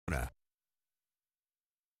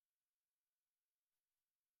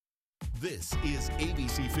This is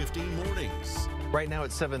ABC 15 Mornings. Right now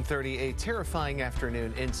at 7:30, a terrifying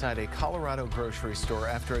afternoon inside a Colorado grocery store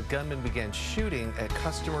after a gunman began shooting at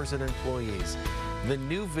customers and employees. The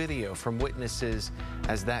new video from witnesses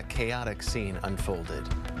as that chaotic scene unfolded.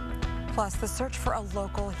 Plus, the search for a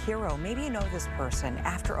local hero. Maybe you know this person.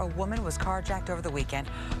 After a woman was carjacked over the weekend,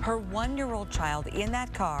 her one-year-old child in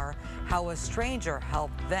that car, how a stranger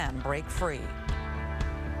helped them break free.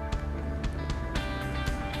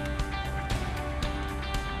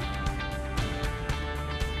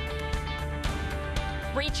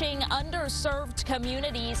 Reaching underserved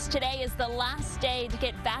communities. Today is the last day to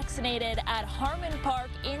get vaccinated at Harmon Park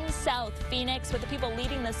in South Phoenix. With the people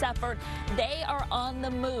leading this effort, they are on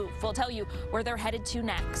the move. We'll tell you where they're headed to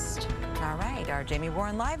next. All right, our Jamie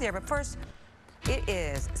Warren live there. But first, it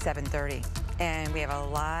is 7:30, and we have a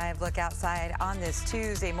live look outside on this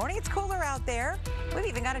Tuesday morning. It's cooler out there. We've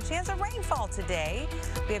even got a chance of rainfall today.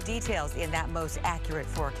 We have details in that most accurate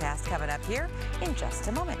forecast coming up here in just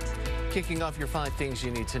a moment. Kicking off your 5 things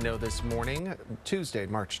you need to know this morning, Tuesday,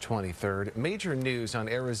 March 23rd. Major news on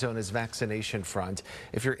Arizona's vaccination front.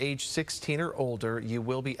 If you're age 16 or older, you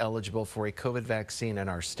will be eligible for a COVID vaccine in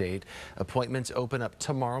our state. Appointments open up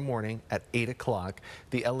tomorrow morning at 8 o'clock.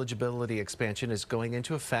 The eligibility expansion is going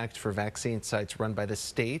into effect for vaccine sites run by the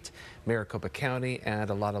state, Maricopa County, and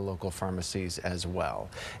a lot of local pharmacies as well.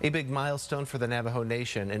 A big milestone for the Navajo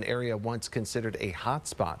Nation, an area once considered a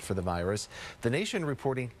hotspot for the virus. The nation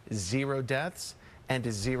reporting 0 deaths and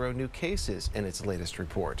 0 new cases in its latest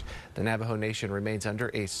report. The Navajo Nation remains under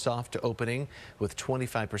a soft opening with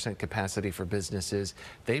 25% capacity for businesses.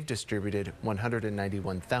 They've distributed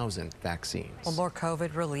 191,000 vaccines. Well, more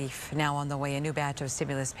COVID relief now on the way. A new batch of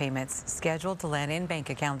stimulus payments scheduled to land in bank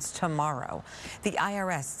accounts tomorrow. The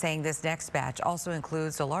IRS saying this next batch also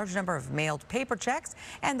includes a large number of mailed paper checks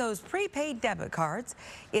and those prepaid debit cards.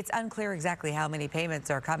 It's unclear exactly how many payments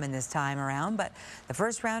are coming this time around, but the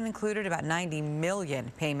first round included about 90 million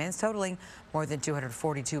payments totaling more than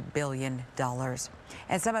 $242 billion.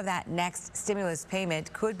 And some of that next stimulus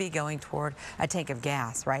payment could be going toward a tank of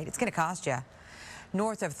gas, right? It's going to cost you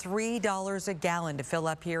north of $3 a gallon to fill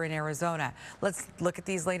up here in Arizona. Let's look at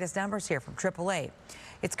these latest numbers here from AAA.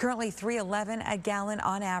 It's currently $3.11 a gallon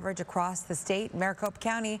on average across the state. Maricopa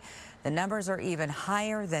County, the numbers are even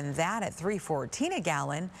higher than that at $3.14 a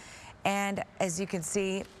gallon. And as you can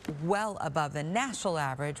see, well above the national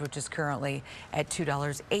average, which is currently at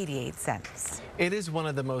 $2.88. It is one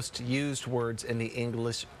of the most used words in the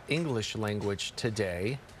English language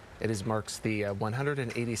today. It marks the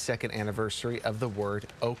 182nd anniversary of the word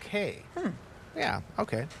okay. Yeah,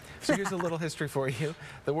 okay. So here's a little history for you.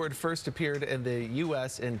 The word first appeared in the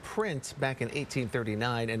U.S. in print back in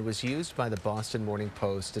 1839 and was used by the Boston Morning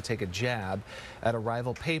Post to take a jab at a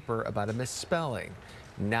rival paper about a misspelling.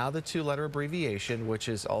 Now the 2-letter abbreviation, which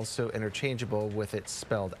is also interchangeable with it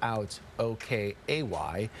spelled out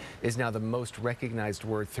OKAY, is now the most recognized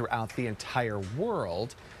word throughout the entire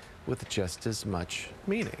world with just as much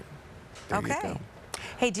meaning. There you Okay. go.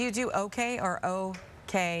 Hey, do you do okay or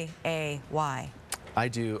OKAY? I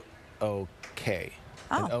do okay.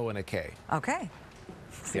 Oh. An O and a K. Okay.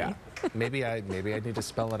 Yeah. Maybe I need to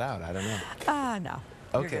spell it out. I don't know. No.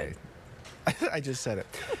 You're Okay. good. I just said it.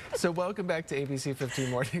 So welcome back to ABC 15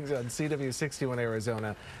 Mornings on CW61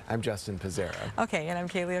 Arizona. I'm Justin Pizzera. Okay, and I'm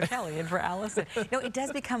Kaylee O'Kelly in for Allison. It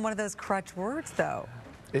does become one of those crutch words, though.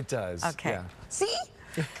 It does. Okay. Yeah. See?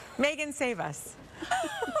 Megan, save us.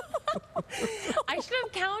 I should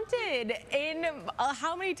have counted in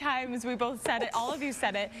how many times we both said it. All of you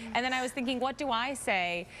said it. And then I was thinking, what do I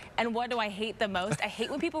say? And what do I hate the most? I hate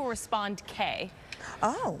when people respond K.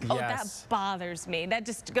 Oh. Oh, Yes. that bothers me. That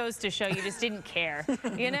just goes to show you just didn't care.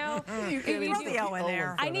 You know? You throw the O in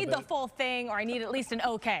there. I need the full thing, or I need at least an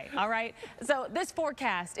okay, all right? So this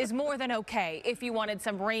forecast is more than okay if you wanted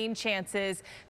some rain chances.